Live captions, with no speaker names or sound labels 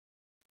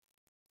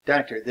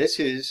Doctor, this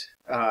is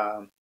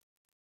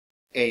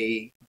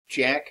a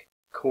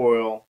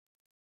Jackcoil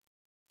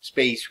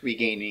space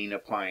regaining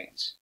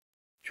appliance.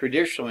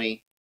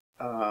 Traditionally,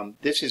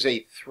 this is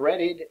a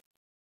threaded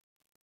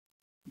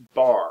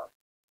bar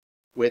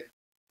with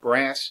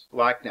brass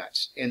lock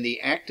nuts, and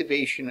the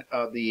activation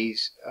of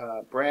these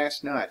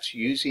brass nuts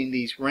using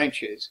these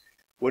wrenches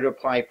would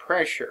apply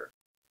pressure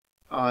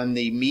on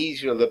the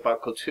mesial of the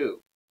buccal tube.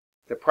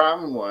 The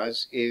problem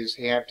is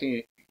you have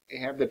to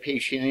have the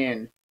patient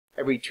in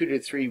every 2 to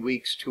 3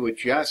 weeks to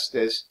adjust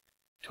this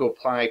to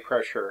apply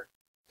pressure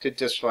to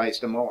distalize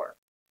the molar.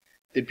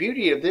 The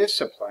beauty of this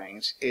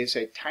appliance is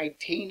a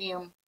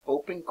titanium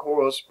open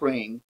coil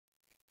spring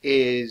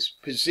is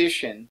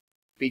positioned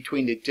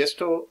between the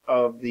distal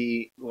of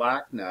the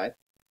lock nut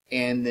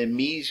and the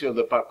mesial of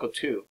the buccal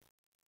tube.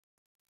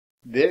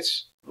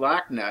 This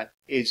lock nut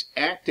is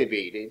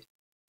activated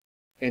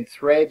and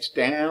threads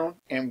down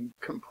and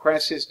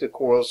compresses the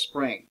coil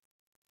spring.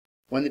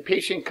 When the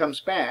patient comes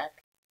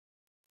back,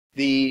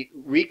 the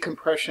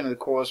recompression of the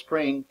coil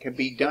spring can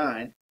be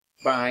done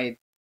by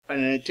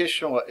an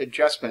additional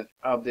adjustment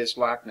of this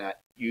lock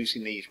nut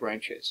using these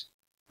wrenches,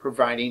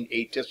 providing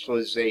a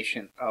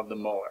distalization of the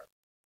molar.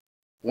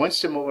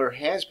 Once the molar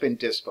has been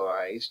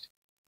distalized,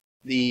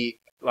 the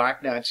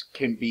lock nuts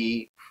can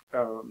be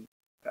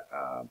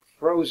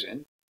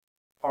frozen,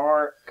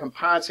 or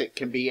composite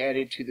can be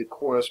added to the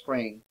coil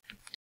spring,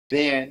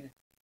 then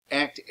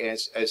act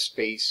as a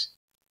space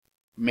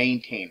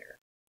maintainer.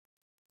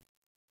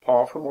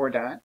 Paul from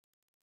Ordot,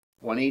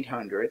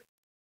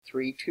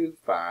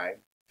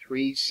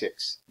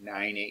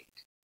 1-800-325-3698.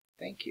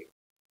 Thank you.